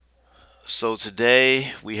So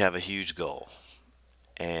today we have a huge goal,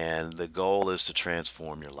 and the goal is to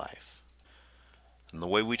transform your life. And the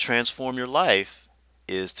way we transform your life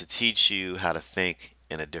is to teach you how to think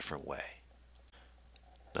in a different way.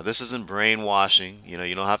 Now, this isn't brainwashing. You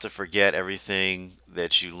don't have to forget everything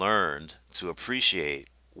that you learned to appreciate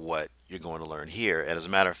what you're going to learn here. And as a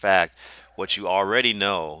matter of fact, what you already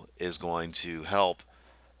know is going to help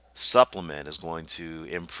supplement, is going to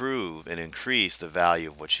improve and increase the value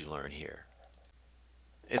of what you learn here.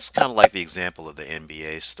 It's kind of like the example of the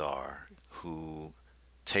NBA star who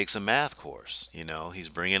takes a math course. He's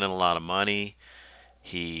bringing in a lot of money.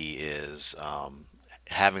 He is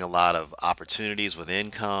having a lot of opportunities with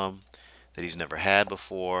income that he's never had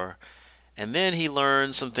before. And then he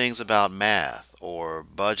learns some things about math or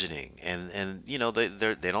budgeting. And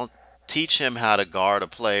they don't teach him how to guard a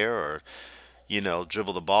player or,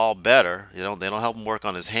 dribble the ball better. They don't help him work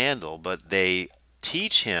on his handle, but they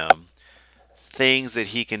teach him things that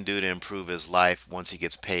he can do to improve his life once he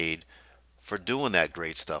gets paid for doing that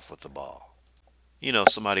great stuff with the ball.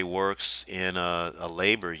 If somebody works in a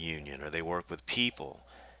labor union or they work with people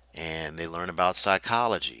and they learn about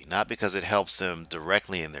psychology, not because it helps them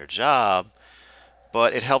directly in their job,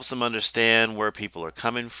 but it helps them understand where people are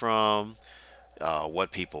coming from,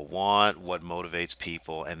 what people want, what motivates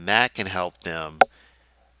people, and that can help them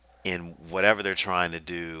in whatever they're trying to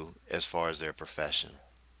do as far as their profession.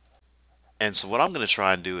 And so, what I'm going to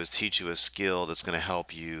try and do is teach you a skill that's going to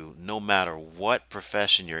help you no matter what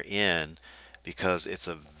profession you're in, because it's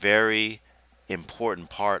a very important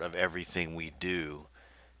part of everything we do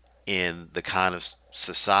in the kind of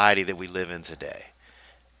society that we live in today.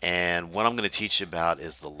 And what I'm going to teach you about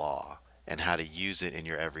is the law and how to use it in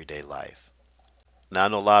your everyday life. Now, I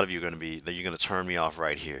know a lot of you are going to be that you're going to turn me off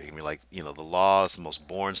right here. You're going to be like, the law is the most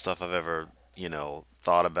boring stuff I've ever,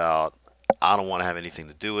 thought about. I don't want to have anything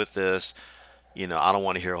to do with this. I don't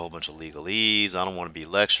want to hear a whole bunch of legalese. I don't want to be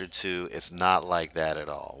lectured to. It's not like that at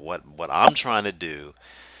all. What I'm trying to do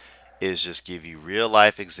is just give you real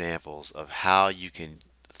life examples of how you can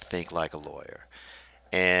think like a lawyer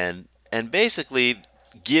and basically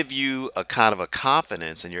give you a kind of a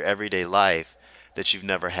confidence in your everyday life that you've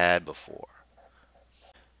never had before.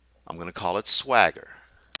 I'm going to call it swagger.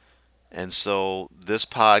 And so this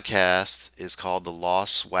podcast is called the Law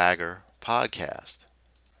Swagger Podcast.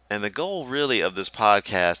 And the goal really of this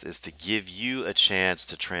podcast is to give you a chance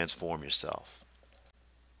to transform yourself,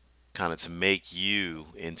 kind of to make you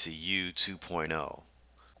into you 2.0.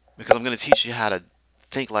 Because I'm going to teach you how to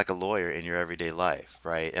think like a lawyer in your everyday life,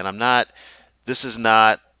 right? And this is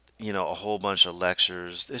not, a whole bunch of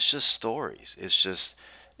lectures. It's just stories, it's just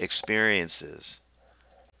experiences,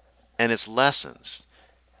 and it's lessons.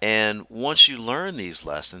 And once you learn these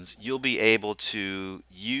lessons, you'll be able to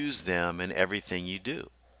use them in everything you do.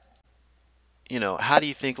 How do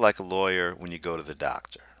you think like a lawyer when you go to the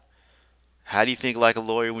doctor? How do you think like a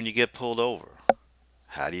lawyer when you get pulled over?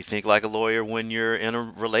 How do you think like a lawyer when you're in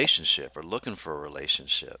a relationship or looking for a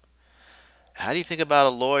relationship? How do you think about a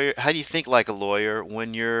lawyer? How do you think like a lawyer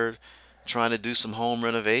when you're trying to do some home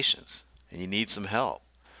renovations and you need some help?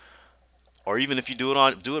 Or even if you do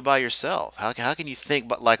it by yourself, how can you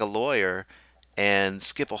think like a lawyer and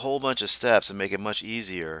skip a whole bunch of steps and make it much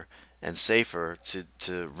easier and safer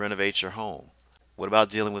to renovate your home? What about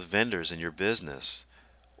dealing with vendors in your business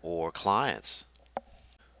or clients?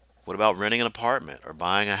 What about renting an apartment or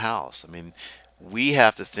buying a house? I mean, we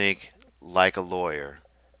have to think like a lawyer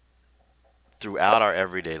throughout our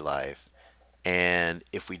everyday life. And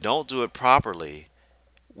if we don't do it properly,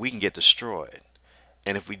 we can get destroyed.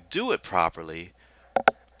 And if we do it properly,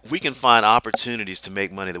 we can find opportunities to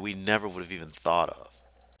make money that we never would have even thought of.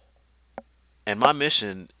 And my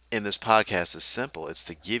mission in this podcast is simple. It's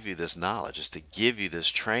to give you this knowledge. It's to give you this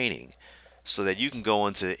training so that you can go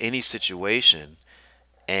into any situation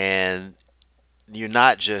and you're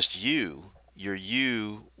not just you're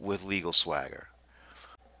you with legal swagger.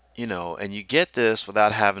 And you get this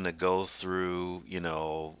without having to go through,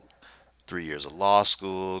 3 years of law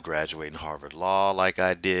school, graduating Harvard Law like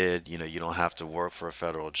I did. You don't have to work for a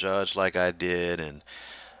federal judge like I did and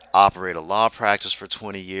operate a law practice for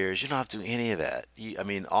 20 years. You don't have to do any of that. I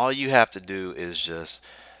mean, all you have to do is just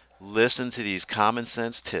listen to these common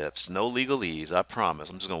sense tips, no legalese, I promise.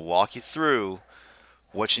 I'm just going to walk you through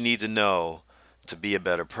what you need to know to be a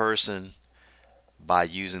better person by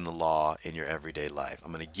using the law in your everyday life.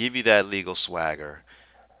 I'm going to give you that legal swagger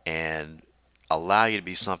and allow you to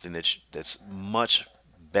be something that's much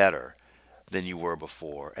better than you were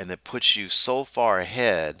before and that puts you so far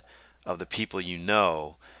ahead of the people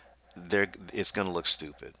it's going to look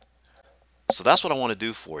stupid. So that's what I want to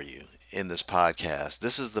do for you in this podcast.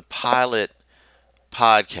 This is the pilot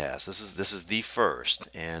podcast. This is the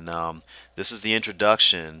first, and this is the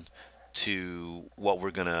introduction to what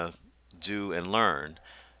we're gonna do and learn.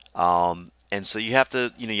 And so you have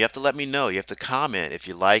to let me know. You have to comment if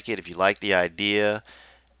you like it, if you like the idea,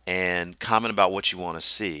 and comment about what you want to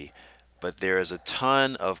see. But there is a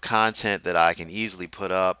ton of content that I can easily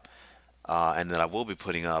put up, and that I will be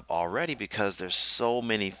putting up already because there's so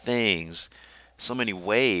many things, so many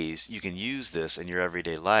ways you can use this in your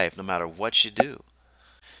everyday life, no matter what you do.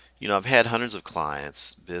 I've had hundreds of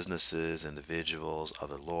clients, businesses, individuals,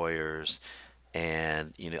 other lawyers,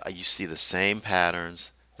 and you see the same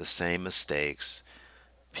patterns, the same mistakes.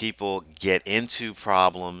 People get into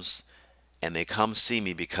problems and they come see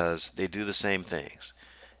me because they do the same things.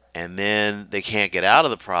 And then they can't get out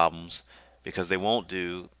of the problems because they won't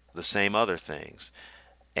do the same other things.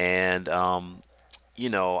 And I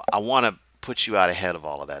want to put you out ahead of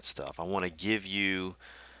all of that stuff. I want to give you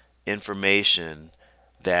information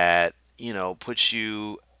that puts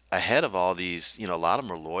you ahead of all these. A lot of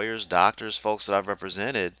them are lawyers, doctors, folks that I've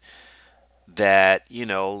represented that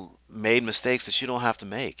made mistakes that you don't have to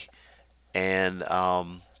make. And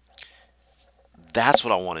that's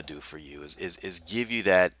what I want to do for you is give you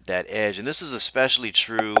that edge. And this is especially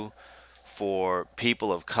true for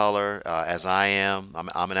people of color, as I am.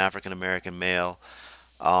 I'm an African American male.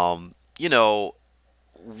 You know,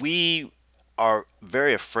 we are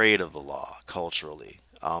very afraid of the law culturally,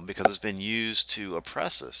 because it's been used to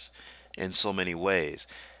oppress us in so many ways.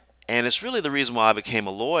 And it's really the reason why I became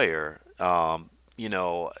a lawyer. You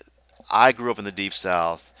know, I grew up in the Deep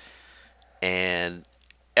South, and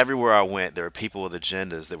everywhere I went, there were people with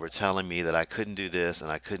agendas that were telling me that I couldn't do this and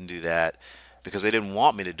I couldn't do that because they didn't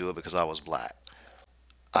want me to do it because I was black.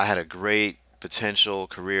 I had a great potential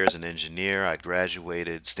career as an engineer. I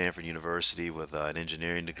graduated Stanford University with an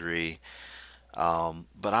engineering degree.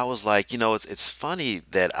 But I was like, it's funny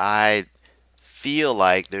that I feel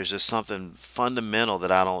like there's just something fundamental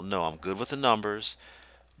that I don't know. I'm good with the numbers,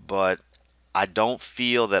 but I don't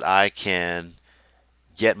feel that I can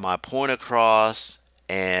get my point across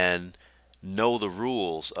and know the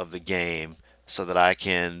rules of the game so that I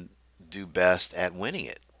can do best at winning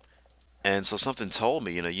it. And so something told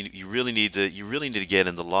me, you really need to get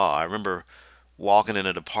into law. I remember walking in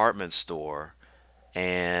a department store,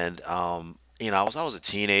 and I was a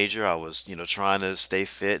teenager. I was trying to stay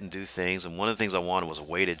fit and do things, and one of the things I wanted was a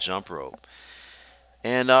weighted jump rope.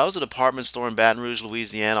 And I was at a department store in Baton Rouge,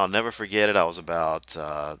 Louisiana. I'll never forget it. I was about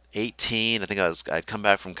 18. I think I'd come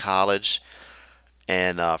back from college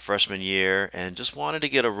and freshman year, and just wanted to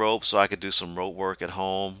get a rope so I could do some rope work at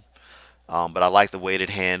home. But I like the weighted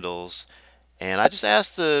handles, and I just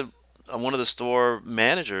asked the one of the store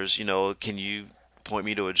managers, can you point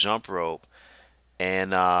me to a jump rope?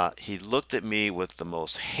 And he looked at me with the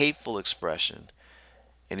most hateful expression,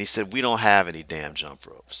 and he said, "We don't have any damn jump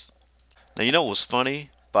ropes." Now, you know what was funny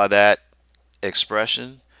by that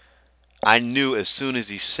expression? I knew as soon as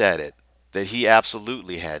he said it that he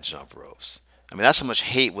absolutely had jump ropes. I mean, that's how much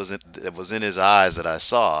hate that was in his eyes that I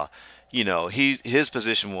saw. His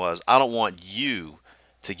position was, I don't want you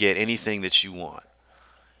to get anything that you want,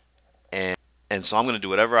 and so I'm going to do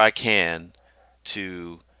whatever I can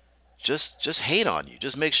to just hate on you.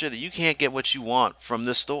 Just make sure that you can't get what you want from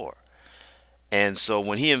this store. And so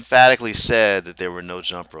when he emphatically said that there were no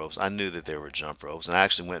jump ropes, I knew that there were jump ropes, and I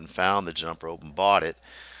actually went and found the jump rope and bought it.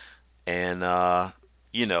 And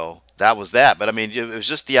that was that. But I mean, it was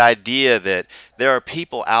just the idea that there are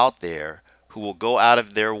people out there who will go out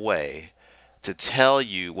of their way to tell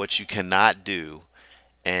you what you cannot do,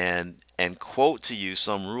 and quote to you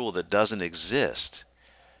some rule that doesn't exist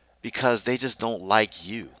because they just don't like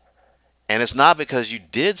you. And it's not because you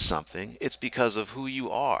did something, it's because of who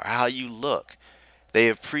you are, how you look. They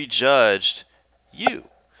have prejudged you.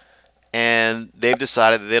 And they've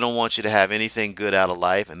decided that they don't want you to have anything good out of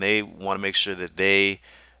life, and they want to make sure that they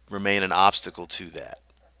remain an obstacle to that.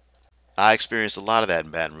 I experienced a lot of that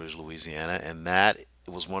in Baton Rouge, Louisiana, and that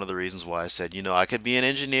was one of the reasons why I said, I could be an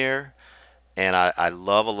engineer, and I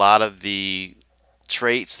love a lot of the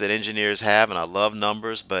traits that engineers have, and I love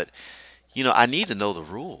numbers, but I need to know the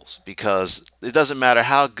rules because it doesn't matter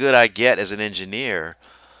how good I get as an engineer,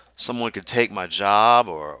 someone could take my job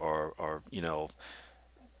or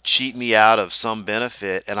cheat me out of some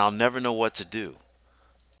benefit, and I'll never know what to do.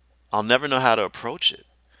 I'll never know how to approach it.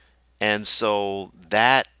 And so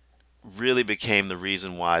that really became the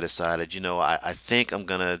reason why I decided, I think I'm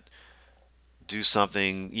going to do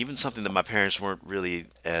something, even something that my parents weren't really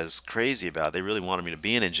as crazy about. They really wanted me to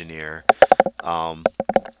be an engineer. Um,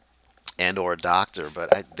 and or a doctor, but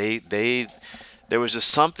there was just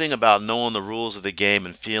something about knowing the rules of the game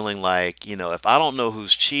and feeling like, if I don't know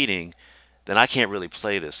who's cheating, then I can't really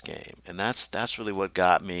play this game. And that's really what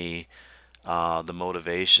got me the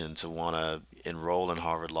motivation to want to enroll in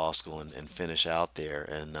Harvard Law School and finish out there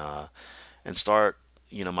and start,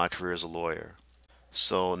 my career as a lawyer.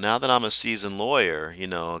 So now that I'm a seasoned lawyer,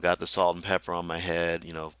 got the salt and pepper on my head,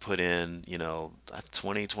 put in,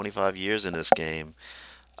 20, 25 years in this game,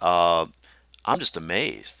 uh, I'm just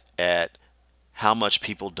amazed at how much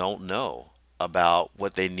people don't know about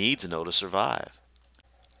what they need to know to survive.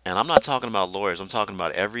 And I'm not talking about lawyers, I'm talking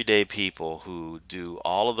about everyday people who do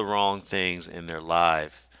all of the wrong things in their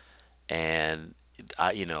life. And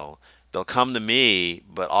they'll come to me,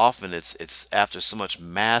 but often it's after so much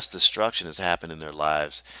mass destruction has happened in their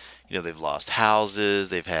lives. They've lost houses,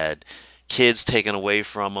 they've had kids taken away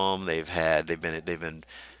from them, they've been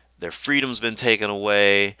their freedom's been taken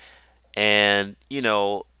away, and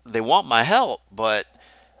they want my help, but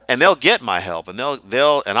and they'll get my help, and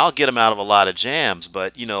they'll and I'll get them out of a lot of jams,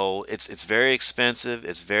 but it's very expensive,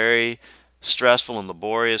 it's very stressful and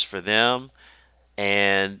laborious for them,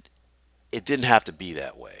 and it didn't have to be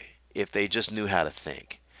that way if they just knew how to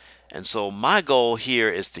think. And so my goal here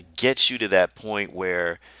is to get you to that point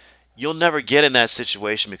where you'll never get in that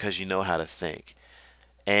situation because you know how to think.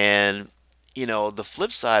 And the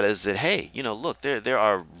flip side is that, hey, look, there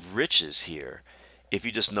are riches here if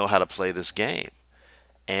you just know how to play this game.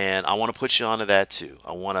 And I want to put you onto that too.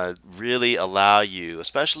 I want to really allow you,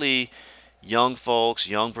 especially young folks,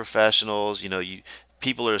 young professionals,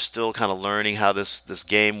 people are still kind of learning how this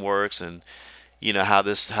game works, and how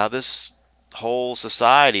this whole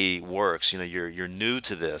society works. You're new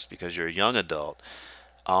to this because you're a young adult.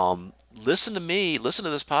 Listen to me, listen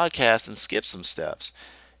to this podcast, and skip some steps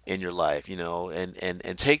in your life.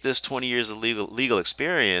 And take this 20 years of legal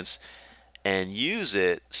experience and use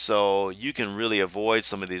it so you can really avoid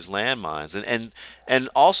some of these landmines. And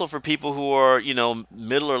also for people who are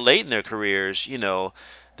middle or late in their careers,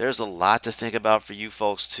 there's a lot to think about for you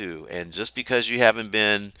folks too. And just because you haven't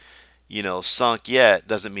been sunk yet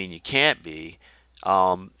doesn't mean you can't be.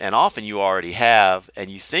 And often you already have, and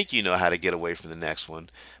you think you know how to get away from the next one,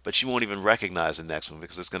 but you won't even recognize the next one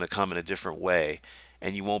because it's going to come in a different way,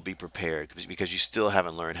 and you won't be prepared because you still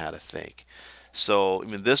haven't learned how to think. So, I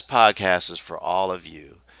mean, this podcast is for all of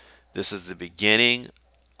you. This is the beginning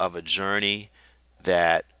of a journey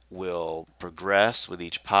that will progress with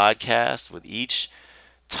each podcast, with each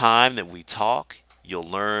time that we talk. You'll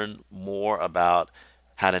learn more about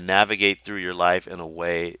how to navigate through your life in a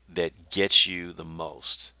way that gets you the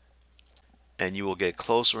most. And you will get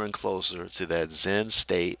closer and closer to that Zen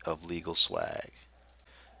state of legal swag.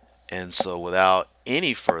 And so, without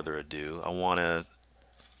any further ado, I want to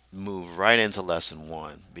move right into lesson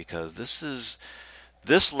one, because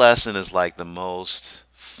this lesson is like the most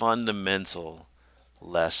fundamental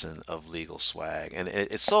lesson of legal swag, and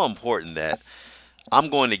it's so important that I'm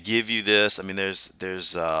going to give you this. I mean, there's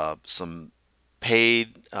some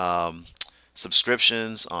paid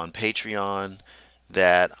subscriptions on Patreon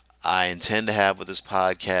that I intend to have with this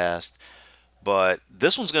podcast, but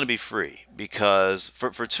this one's going to be free because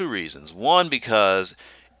for two reasons. One, because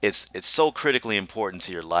it's so critically important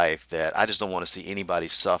to your life that I just don't want to see anybody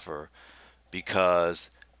suffer because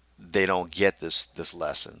they don't get this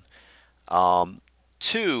lesson. Um,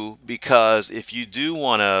 Two, because if you do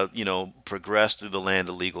want to, progress through the land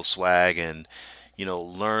of legal swag and,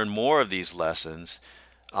 learn more of these lessons,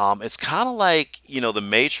 it's kind of like, the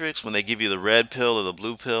Matrix when they give you the red pill or the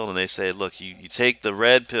blue pill and they say, look, you take the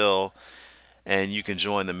red pill and you can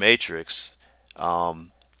join the Matrix.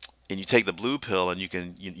 Um, and you take the blue pill and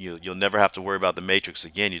you'll never have to worry about the Matrix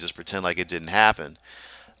again. You just pretend like it didn't happen.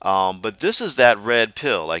 But this is that red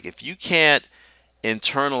pill. Like if you can't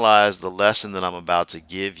internalize the lesson that I'm about to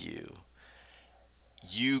give you,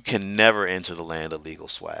 you can never enter the land of legal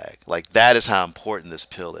swag. Like that is how important this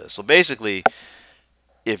pill is. So basically,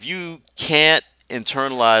 if you can't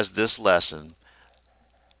internalize this lesson,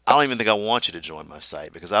 I don't even think I want you to join my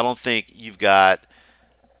site because I don't think you've got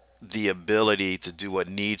the ability to do what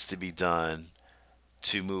needs to be done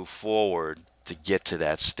to move forward to get to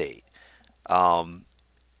that state. Um,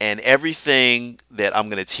 and everything that I'm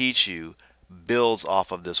going to teach you builds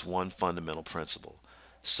off of this one fundamental principle.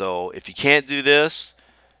 So if you can't do this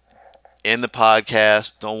in the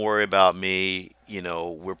podcast, don't worry about me.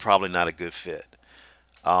 We're probably not a good fit.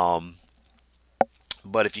 Um,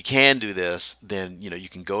 but if you can do this, then you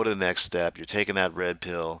can go to the next step. You're taking that red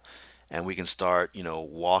pill, and we can start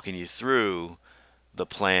walking you through the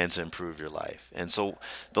plan to improve your life. And so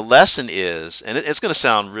the lesson is, and it's going to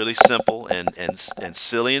sound really simple and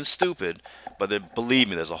silly and stupid, but believe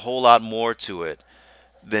me, there's a whole lot more to it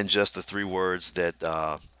than just the three words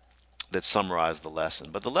that summarize the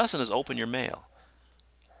lesson. But the lesson is open your mail.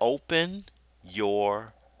 Open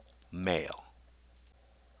your mail.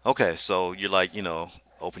 Okay, so you're like,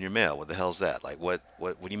 open your mail. What the hell's that? Like, what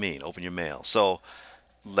do you mean, open your mail? So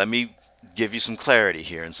let me give you some clarity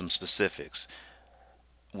here and some specifics.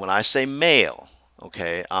 When I say mail,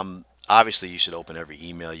 okay, I'm obviously you should open every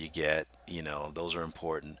email you get. Those are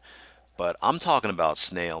important. But I'm talking about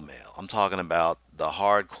snail mail. I'm talking about the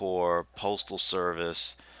hardcore postal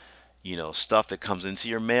service, stuff that comes into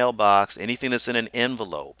your mailbox, anything that's in an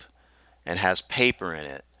envelope and has paper in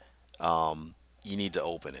it. You need to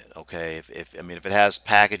open it, okay? If it has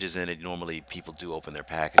packages in it, normally people do open their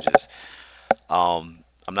packages.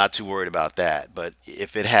 I'm not too worried about that. But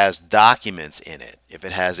if it has documents in it, if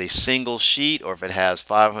it has a single sheet, or if it has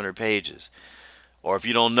 500 pages, or if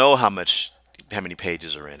you don't know how many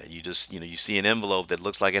pages are in it, you just you see an envelope that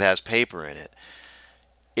looks like it has paper in it.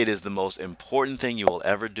 It is the most important thing you will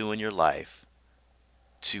ever do in your life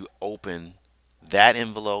to open that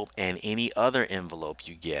envelope and any other envelope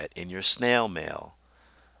you get in your snail mail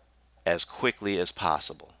as quickly as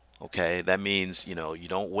possible. Okay, that means you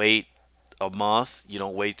don't wait a month, you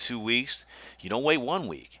don't wait 2 weeks, you don't wait 1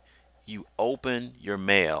 week. You open your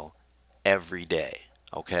mail every day.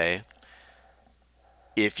 Okay,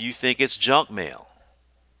 if you think it's junk mail,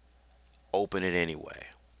 open it anyway.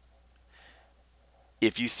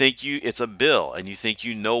 If you think it's a bill and you think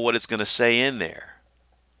you know what it's going to say in there,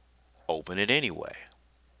 open it anyway.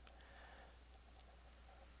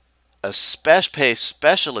 Pay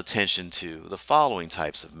special attention to the following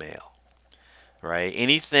types of mail, right?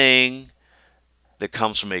 Anything that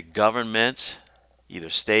comes from a government, either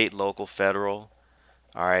state, local, federal,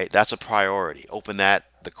 all right, that's a priority. Open that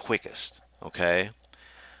the quickest, okay?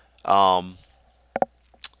 Um,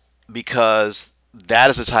 because that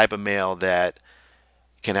is the type of mail that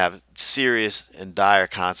can have serious and dire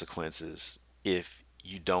consequences if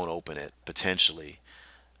you don't open it, potentially.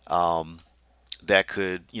 Um, that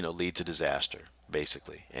could, lead to disaster,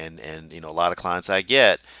 basically. And a lot of clients I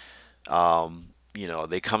get,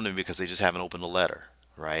 they come to me because they just haven't opened a letter,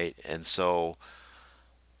 right? And so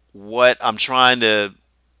what I'm trying to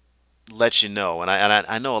let you know, and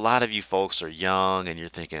I know a lot of you folks are young, and you're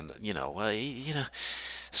thinking, well,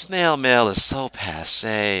 snail mail is so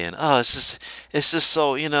passe, and oh, it's just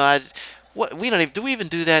so, what we don't even do we even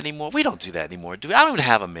do that anymore? We don't do that anymore, do we? I don't even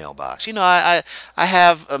have a mailbox. I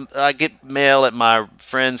have I get mail at my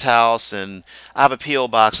friend's house, and I have a PO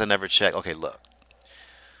box I never check. Okay, look,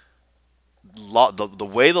 the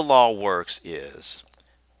way the law works is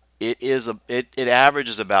it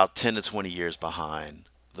averages about 10 to 20 years behind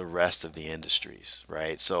the rest of the industries,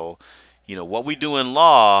 right? So, what we do in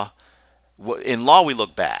law, we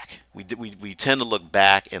look back. We tend to look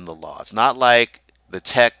back in the law. It's not like the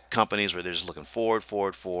tech companies where they're just looking forward,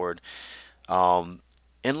 forward, forward. Um,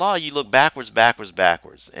 in law, you look backwards, backwards,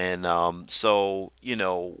 backwards. And so,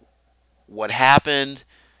 what happened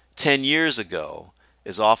 10 years ago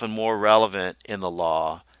is often more relevant in the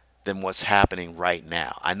law than what's happening right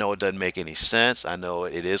now. I know it doesn't make any sense. I know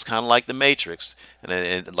it is kind of like the Matrix,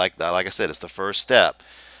 and like I said, it's the first step.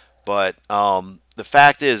 But the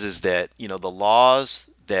fact is that the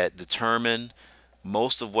laws that determine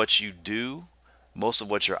most of what you do, most of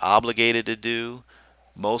what you're obligated to do,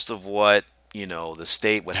 most of what the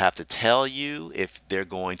state would have to tell you if they're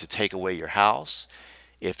going to take away your house,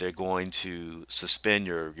 if they're going to suspend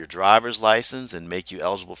your driver's license and make you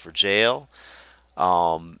eligible for jail,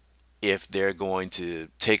 um, if they're going to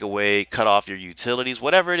cut off your utilities,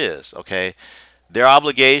 whatever it is, okay, their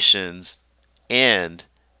obligations end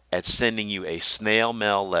at sending you a snail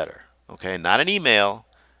mail letter, okay, not an email,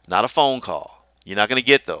 not a phone call. You're not going to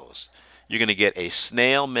get those. You're going to get a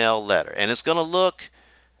snail mail letter, and it's going to look,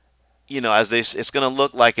 it's going to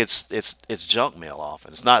look like it's junk mail.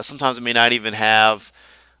 Often it's not. Sometimes it may not even have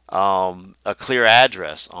a clear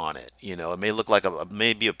address on it. It may look like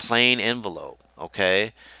maybe a plain envelope,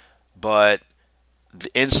 okay? But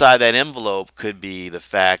inside that envelope could be the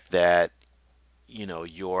fact that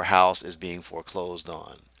your house is being foreclosed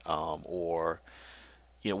on, or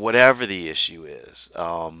whatever the issue is.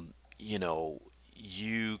 You know,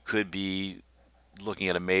 you could be looking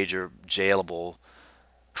at a major jailable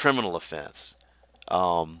criminal offense,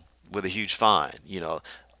 with a huge fine.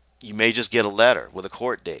 You may just get a letter with a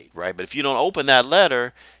court date, right? But if you don't open that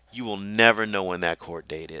letter, you will never know when that court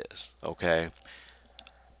date is. Okay?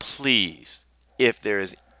 Please, if there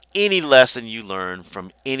is any lesson you learn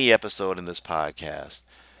from any episode in this podcast,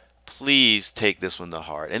 please take this one to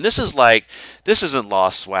heart. And this isn't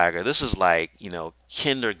lost swagger. This is like,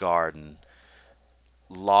 kindergarten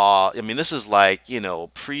law. I mean, this is like,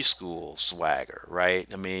 preschool swagger, right?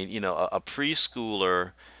 I mean, a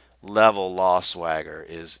preschooler level law swagger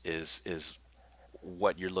is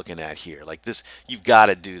what you're looking at here. Like this, you've got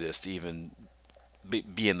to do this to even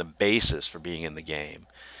be in the basis for being in the game.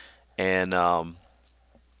 And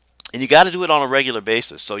and you got to do it on a regular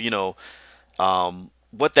basis. So,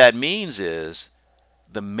 what that means is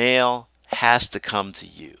the mail has to come to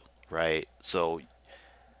you, right? So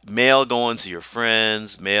mail going to your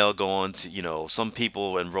friends, mail going to, some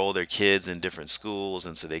people enroll their kids in different schools,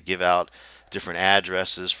 and so they give out different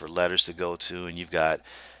addresses for letters to go to, and you've got,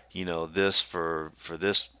 this for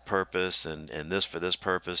this purpose and this for this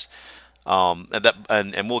purpose.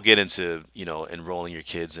 And we'll get into, enrolling your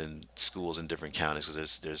kids in schools in different counties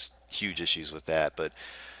because there's huge issues with that. But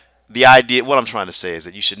the idea, what I'm trying to say is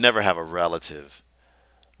that you should never have a relative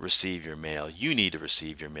receive your mail. You need to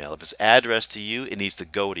receive your mail. If it's addressed to you, it needs to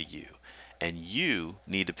go to you, and you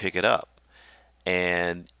need to pick it up.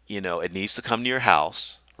 And it needs to come to your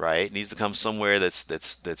house, right? It needs to come somewhere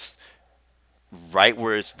that's right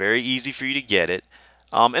where it's very easy for you to get it.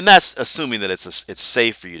 And that's assuming that it's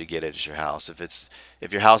safe for you to get it at your house.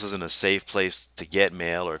 If your house isn't a safe place to get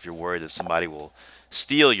mail, or if you're worried that somebody will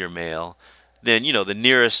steal your mail, then the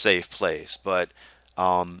nearest safe place. But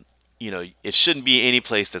it shouldn't be any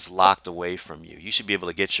place that's locked away from you. You should be able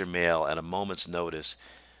to get your mail at a moment's notice,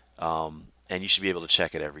 and you should be able to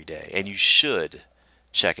check it every day. And you should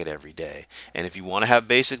check it every day. And if you want to have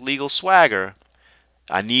basic legal swagger,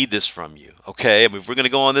 I need this from you. Okay, I mean, if we're going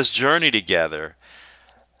to go on this journey together,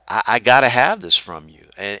 I got to have this from you.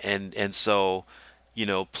 And so,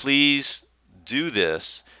 please do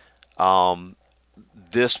this. Um,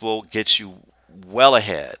 this will get you well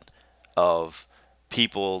ahead of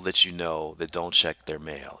people that that don't check their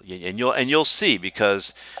mail. And you'll see,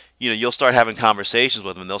 because you'll start having conversations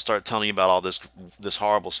with them, and they'll start telling you about all this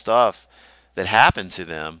horrible stuff that happened to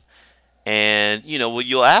them. And well,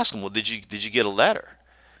 you'll ask them, well, did you get a letter?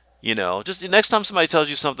 Just the next time somebody tells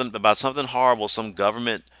you something about something horrible some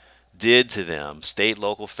government did to them, state,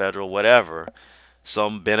 local, federal, whatever,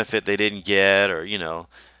 some benefit they didn't get, or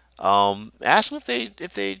ask them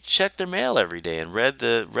if they checked their mail every day and read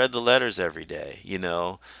the letters every day.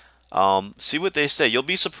 See what they say. You'll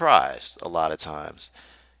be surprised a lot of times,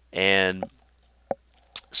 and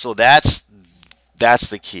so that's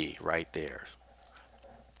the key right there.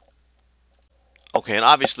 Okay, and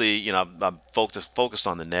obviously, I'm focused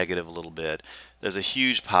on the negative a little bit. There's a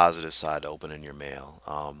huge positive side to opening your mail.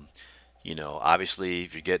 Obviously,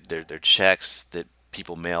 if you get their checks that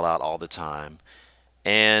people mail out all the time,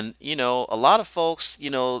 and a lot of folks,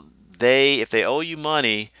 they if they owe you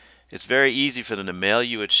money, it's very easy for them to mail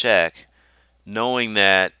you a check, knowing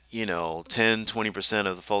that 10, 20%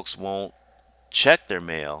 of the folks won't check their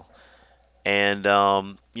mail, and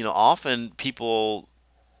often people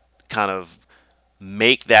kind of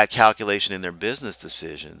make that calculation in their business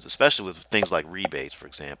decisions, especially with things like rebates, for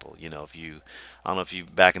example. If you, I don't know if you,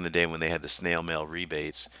 back in the day when they had the snail mail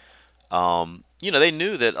rebates, they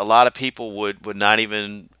knew that a lot of people would not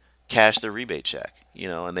even cash their rebate check,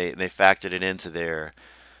 and they factored it into their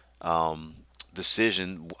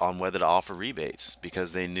decision on whether to offer rebates,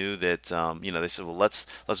 because they knew that, they said, well,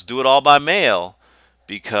 let's do it all by mail,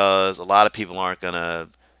 because a lot of people aren't going to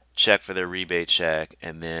check for their rebate check,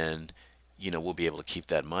 and then we'll be able to keep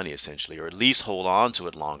that money essentially, or at least hold on to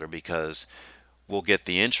it longer, because we'll get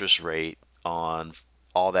the interest rate on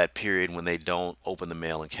all that period when they don't open the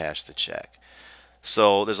mail and cash the check.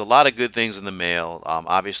 So there's a lot of good things in the mail.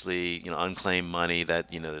 Obviously, unclaimed money that,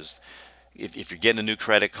 there's, if you're getting a new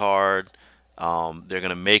credit card, they're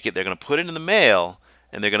going to put it in the mail,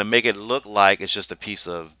 and they're going to make it look like it's just a piece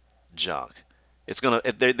of junk.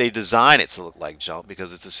 They design it to look like junk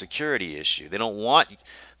because it's a security issue. They don't want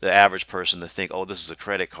the average person to think, oh, this is a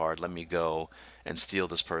credit card, let me go and steal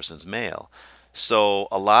this person's mail. So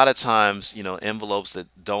a lot of times, envelopes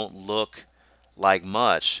that don't look like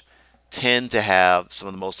much tend to have some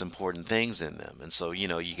of the most important things in them. And so,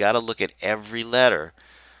 you got to look at every letter,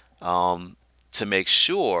 to make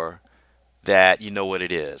sure that you know what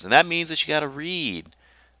it is. And that means that you got to read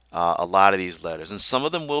a lot of these letters. And some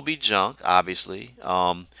of them will be junk, obviously.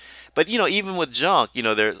 But even with junk,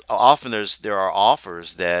 there are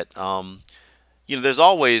offers that, there's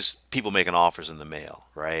always people making offers in the mail,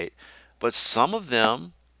 right? But some of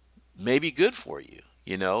them may be good for you.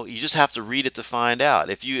 You just have to read it to find out.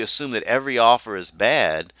 If you assume that every offer is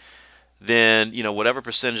bad, then whatever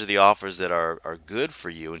percentage of the offers that are good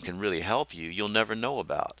for you and can really help you, you'll never know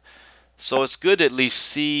about. So it's good to at least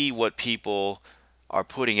see what people are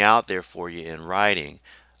putting out there for you in writing.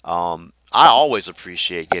 I always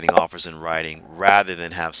appreciate getting offers in writing rather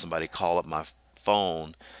than have somebody call up my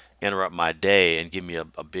phone, interrupt my day, and give me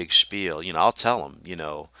a big spiel. I'll tell them,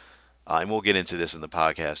 and we'll get into this in the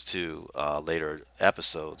podcast too, later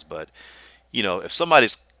episodes. But if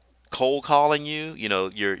somebody's cold calling you,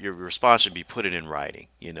 your response should be put it in writing.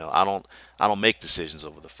 I don't make decisions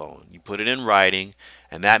over the phone. You put it in writing,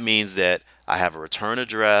 and that means that I have a return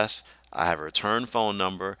address, I have a return phone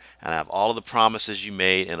number, and I have all of the promises you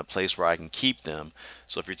made in a place where I can keep them.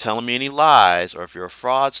 So if you're telling me any lies or if you're a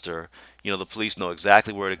fraudster, the police know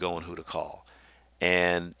exactly where to go and who to call.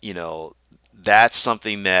 And that's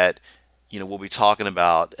something that we'll be talking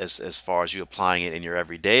about as far as you applying it in your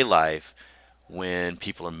everyday life. When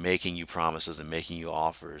people are making you promises and making you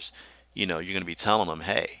offers, you're going to be telling them,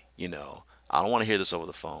 hey, I don't want to hear this over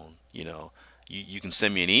the phone. You can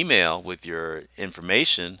send me an email with your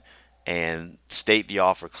information and state the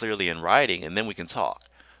offer clearly in writing, and then we can talk.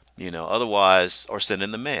 Otherwise, or send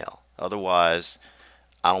in the mail. Otherwise,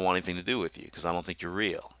 I don't want anything to do with you because I don't think you're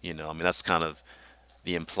real. I mean, that's kind of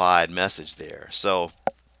the implied message there. So,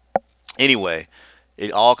 anyway,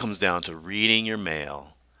 it all comes down to reading your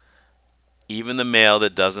mail, even the mail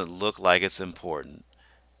that doesn't look like it's important.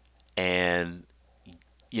 And,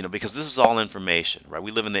 because this is all information, right?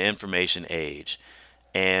 We live in the information age.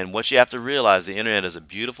 And what you have to realize, the internet is a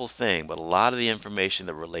beautiful thing, but a lot of the information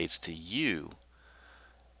that relates to you,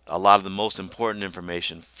 a lot of the most important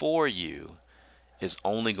information for you, is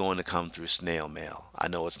only going to come through snail mail. I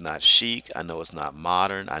know it's not chic, I know it's not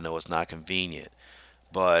modern, I know it's not convenient,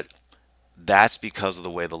 but that's because of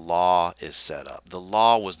the way the law is set up. The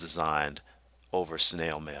law was designed over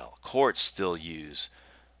snail mail. Courts still use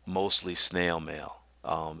mostly snail mail.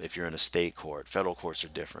 If you're in a state court, federal courts are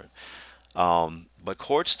different. But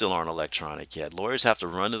courts still aren't electronic yet. Lawyers have to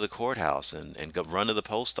run to the courthouse and go run to the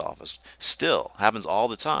post office. Still happens all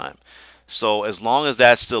the time. So as long as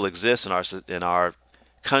that still exists in our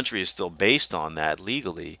country is still based on that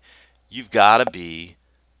legally, you've got to be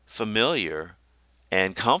familiar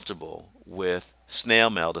and comfortable with snail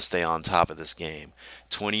mail to stay on top of this game.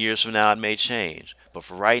 20 years from now, it may change. But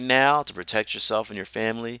for right now, to protect yourself and your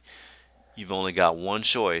family, you've only got one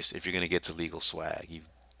choice if you're going to get to legal swag. You've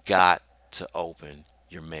got to open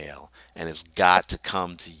your mail, and it's got to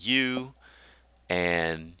come to you,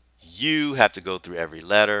 and you have to go through every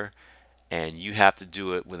letter, and you have to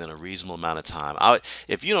do it within a reasonable amount of time.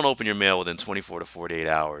 If you don't open your mail within 24 to 48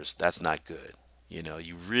 hours, that's not good.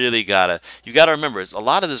 You really you gotta remember, a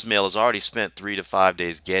lot of this mail is already spent 3 to 5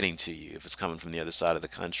 days getting to you if it's coming from the other side of the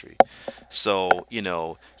country. So you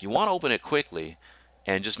want to open it quickly,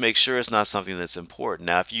 and just make sure it's not something that's important.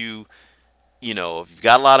 Now, if you've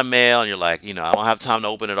got a lot of mail and you're like, I don't have time to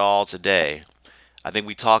open it all today, I think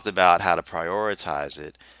we talked about how to prioritize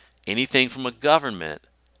it. Anything from a government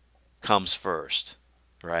comes first,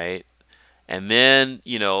 right? And then,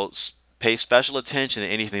 pay special attention to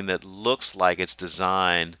anything that looks like it's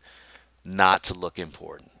designed not to look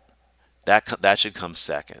important. That should come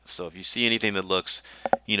second. So if you see anything that looks,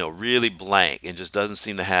 really blank and just doesn't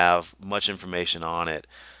seem to have much information on it,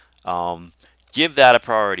 um, give that a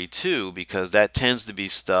priority too, because that tends to be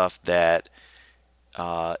stuff that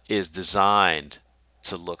is designed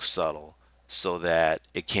to look subtle so that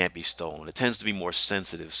it can't be stolen. It tends to be more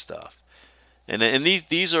sensitive stuff. And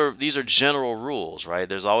these are general rules, right?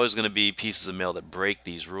 There's always going to be pieces of mail that break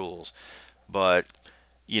these rules. But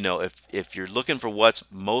if you're looking for what's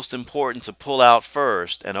most important to pull out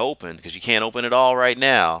first and open, because you can't open it all right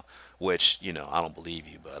now, which I don't believe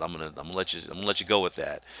you, but I'm gonna let you go with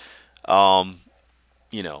that. Um,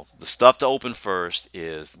 the stuff to open first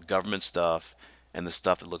is government stuff and the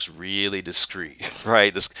stuff that looks really discreet,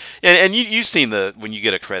 right? And you've seen when you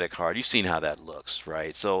get a credit card, you've seen how that looks,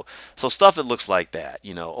 right? So stuff that looks like that,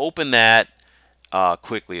 open that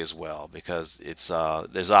quickly as well, because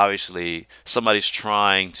there's obviously somebody's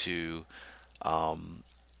trying to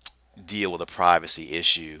deal with a privacy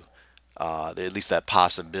issue. At least that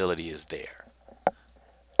possibility is there.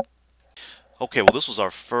 Okay, well, this was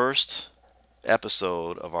our first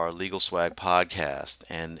episode of our Legal Swag podcast,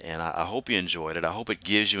 and I hope you enjoyed it. I hope it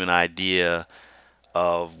gives you an idea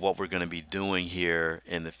of what we're going to be doing here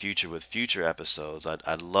in the future with future episodes.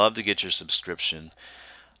 I'd love to get your subscription,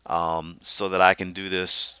 so that I can do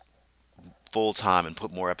this full time and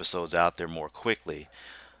put more episodes out there more quickly.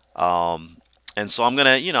 Um, and so I'm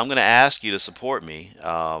gonna ask you to support me.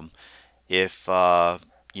 If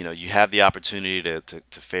you have the opportunity to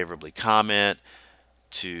favorably comment,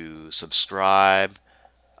 to subscribe.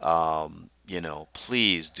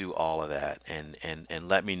 Please do all of that and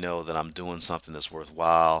let me know that I'm doing something that's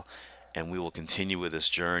worthwhile, and we will continue with this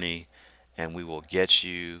journey, and we will get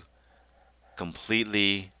you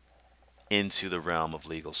completely into the realm of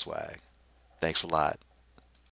legal swag. Thanks a lot.